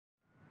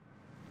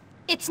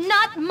It's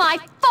not my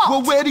fault!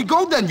 Well, where'd he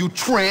go then, you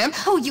tramp?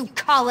 Who you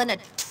callin' a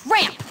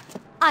tramp?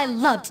 I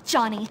loved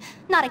Johnny.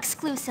 Not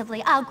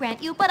exclusively, I'll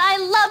grant you, but I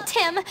loved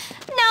him.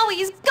 Now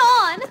he's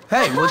gone.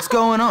 Hey, what's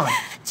going on?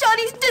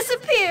 Johnny's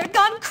disappeared,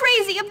 gone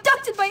crazy,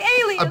 abducted by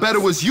aliens. I bet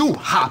it was you,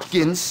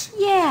 Hopkins.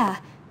 Yeah.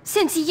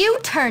 Since you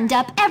turned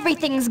up,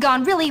 everything's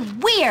gone really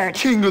weird.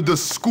 King of the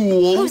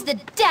school. Who's the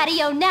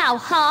daddy-o now,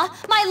 huh?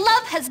 My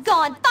love has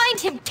gone. Find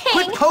him, King.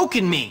 Quit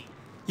poking me.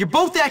 You're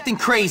both acting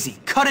crazy.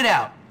 Cut it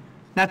out.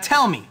 Now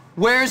tell me,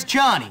 where's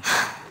Johnny?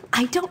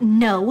 I don't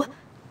know.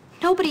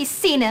 Nobody's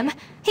seen him.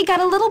 He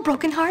got a little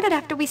brokenhearted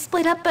after we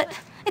split up, but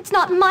it's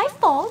not my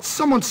fault.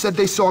 Someone said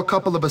they saw a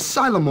couple of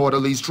asylum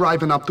orderlies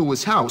driving up to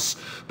his house.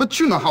 But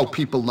you know how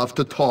people love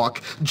to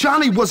talk.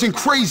 Johnny wasn't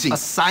crazy.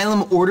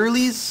 Asylum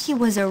orderlies? He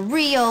was a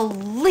real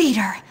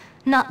leader.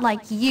 Not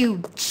like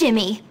you,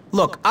 Jimmy.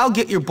 Look, I'll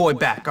get your boy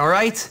back, all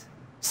right?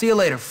 See you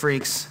later,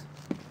 freaks.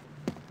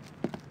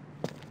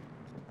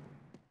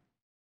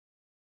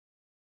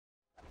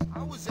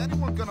 How is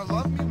anyone gonna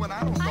love me when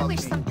I don't love me? I wish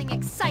something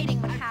exciting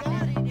would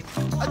happen.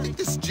 I think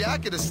this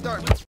jacket is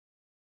starting...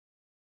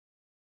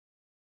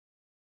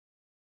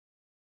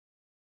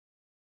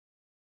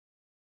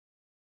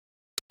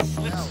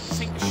 Let's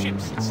sink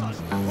ships inside.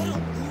 What a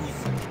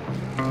loser.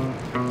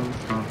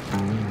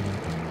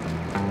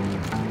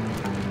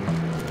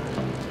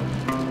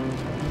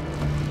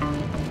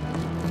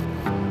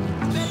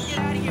 You better get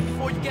out of here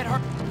before you get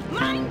hurt.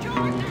 Mind your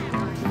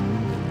manners.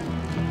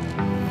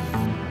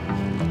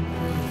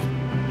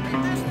 Hey,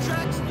 there's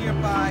tracks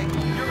nearby.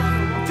 You're on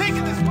the road.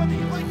 Taking this whether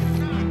you like it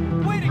or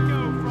not. Way to go,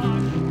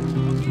 Frosh.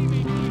 Okay,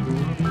 maybe.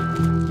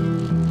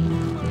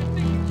 What I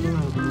think of you.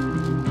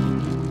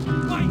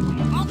 Wait,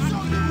 I'll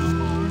show you.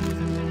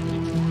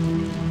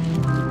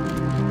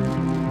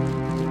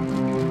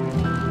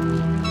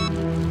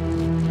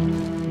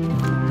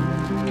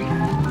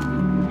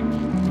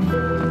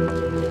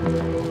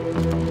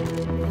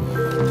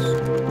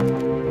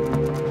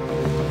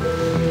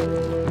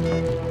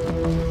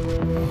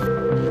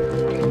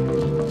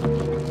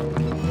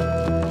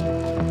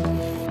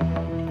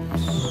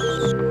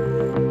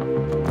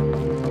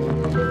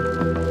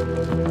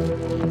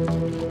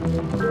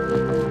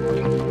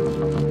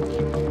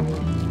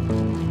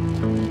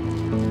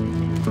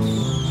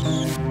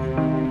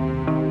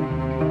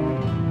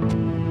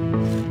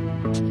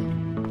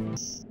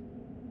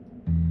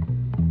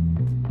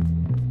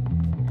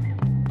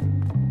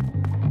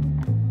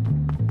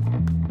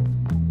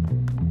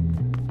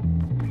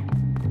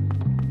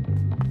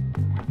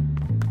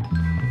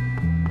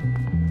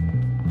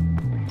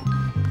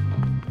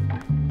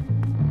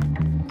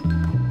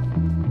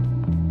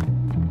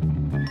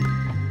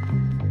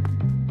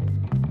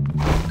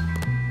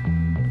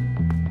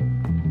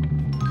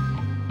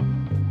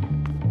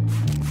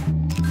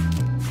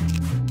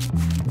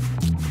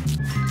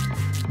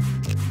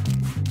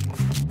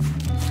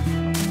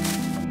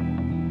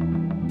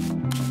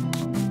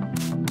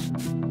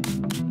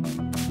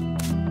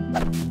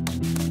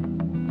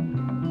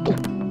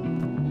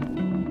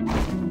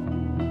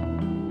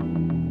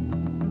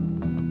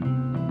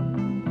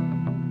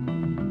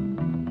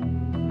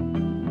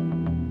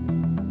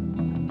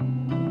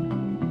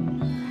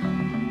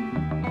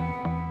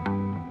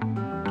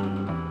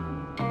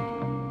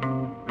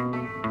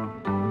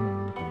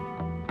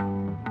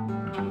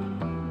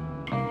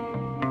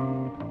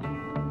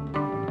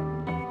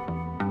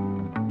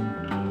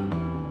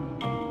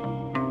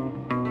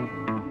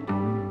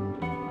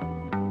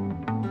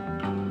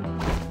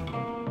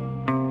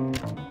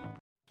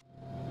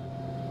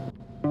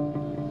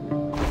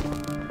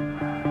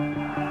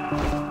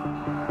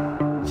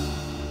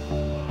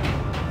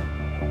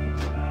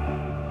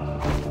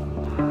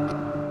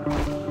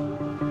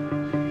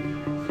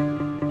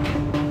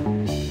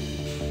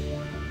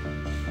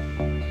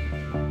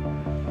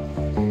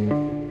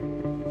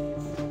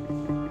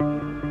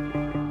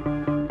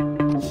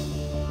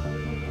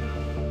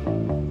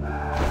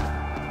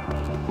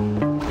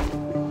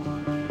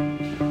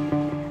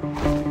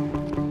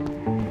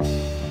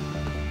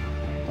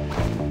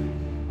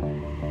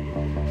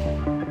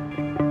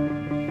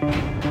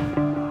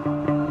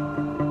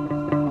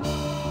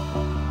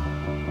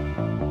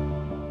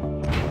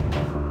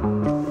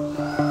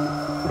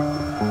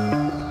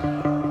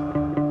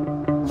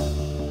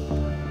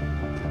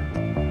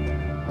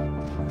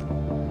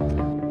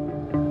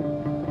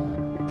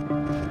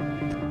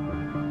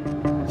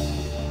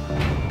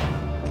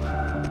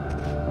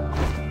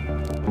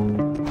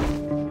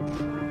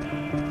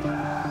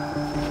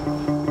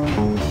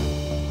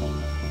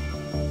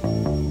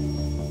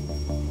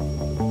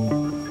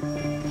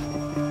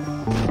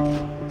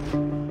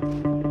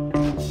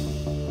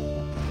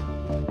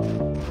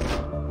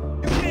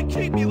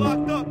 keep me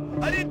locked up.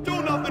 I didn't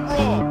do nothing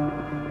wrong.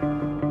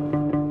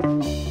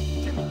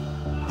 Jimmy,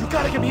 you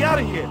gotta get me out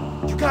of here.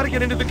 You gotta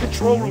get into the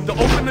control room to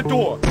open the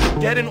door.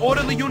 Get an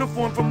orderly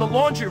uniform from the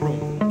laundry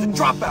room. The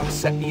dropout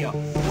set me up.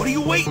 What are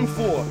you waiting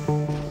for?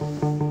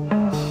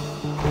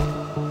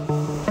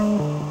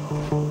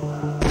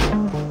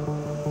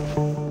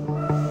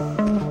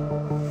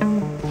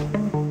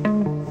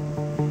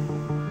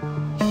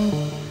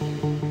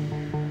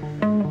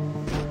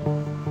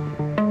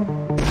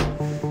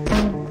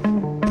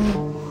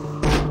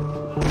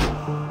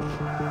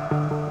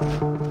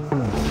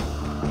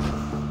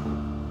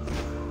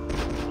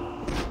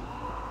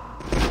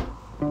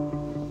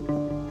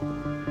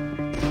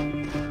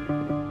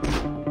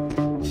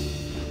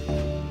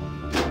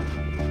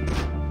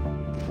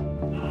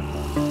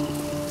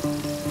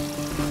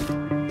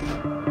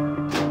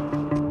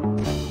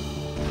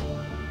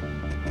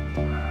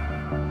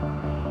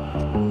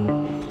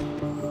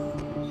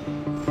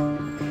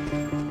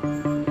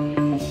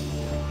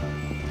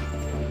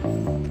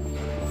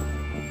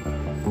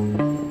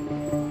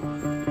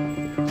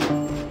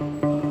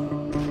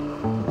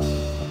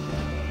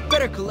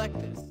 Better collect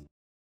this.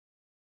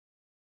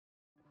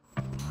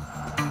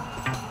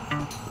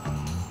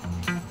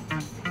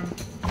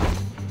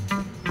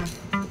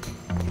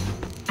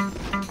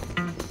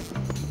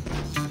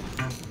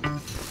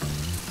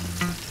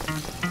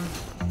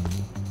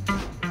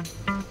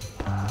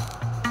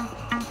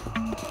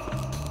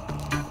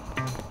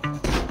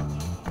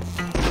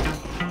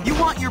 You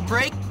want your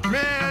break?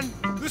 Man,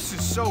 this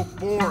is so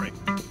boring.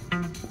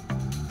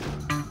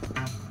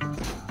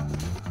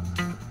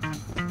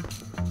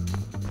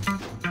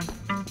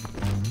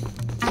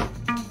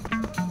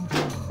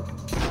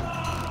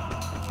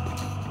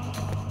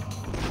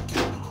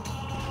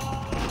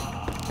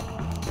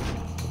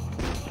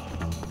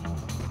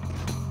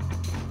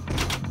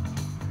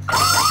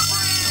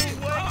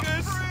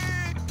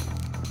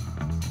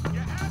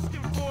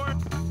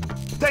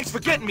 Thanks for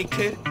getting me,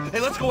 kid. Hey,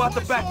 let's go out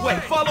the back way.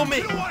 Follow me.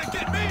 You don't want to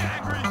get me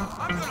angry.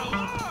 I'm gonna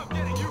love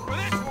getting you for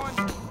this one.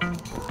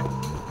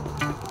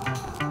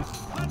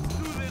 Let's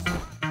do this.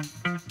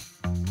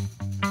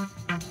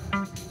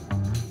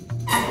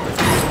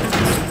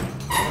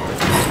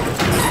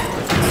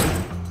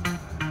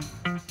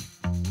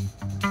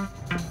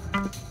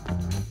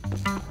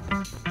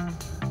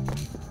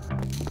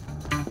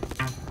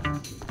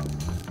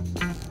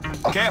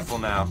 Careful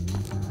now.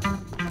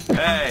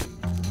 Hey.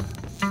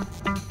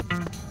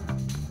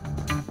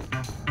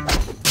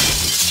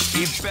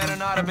 He better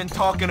not have been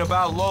talking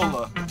about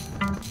Lola.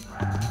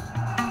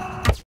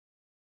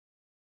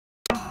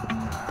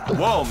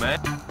 Whoa, man.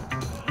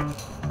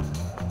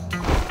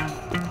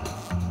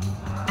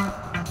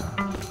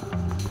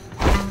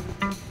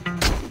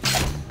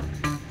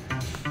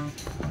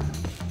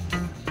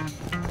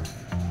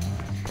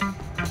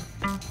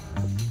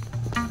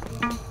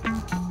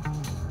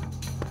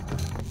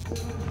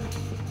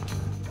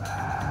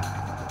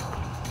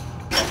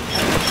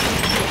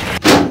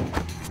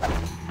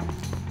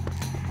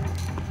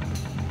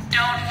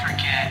 Don't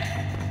forget,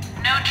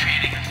 no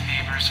trading of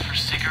favors for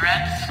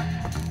cigarettes.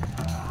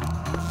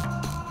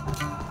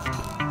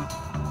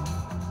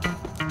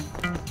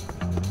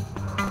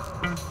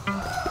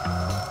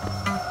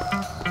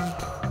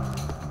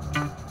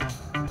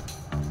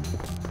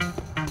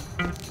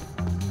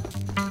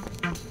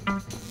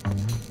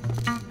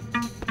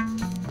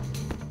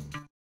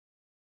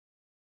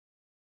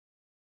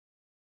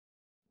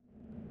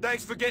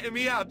 Thanks for getting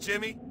me out,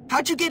 Jimmy.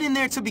 How'd you get in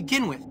there to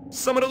begin with?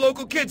 Some of the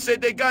local kids said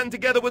they'd gotten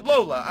together with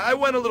Lola. I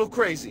went a little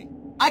crazy.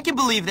 I can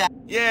believe that.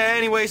 Yeah,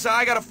 anyways,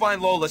 I gotta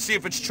find Lola, see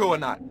if it's true or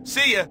not.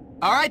 See ya.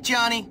 All right,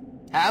 Johnny.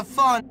 Have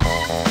fun.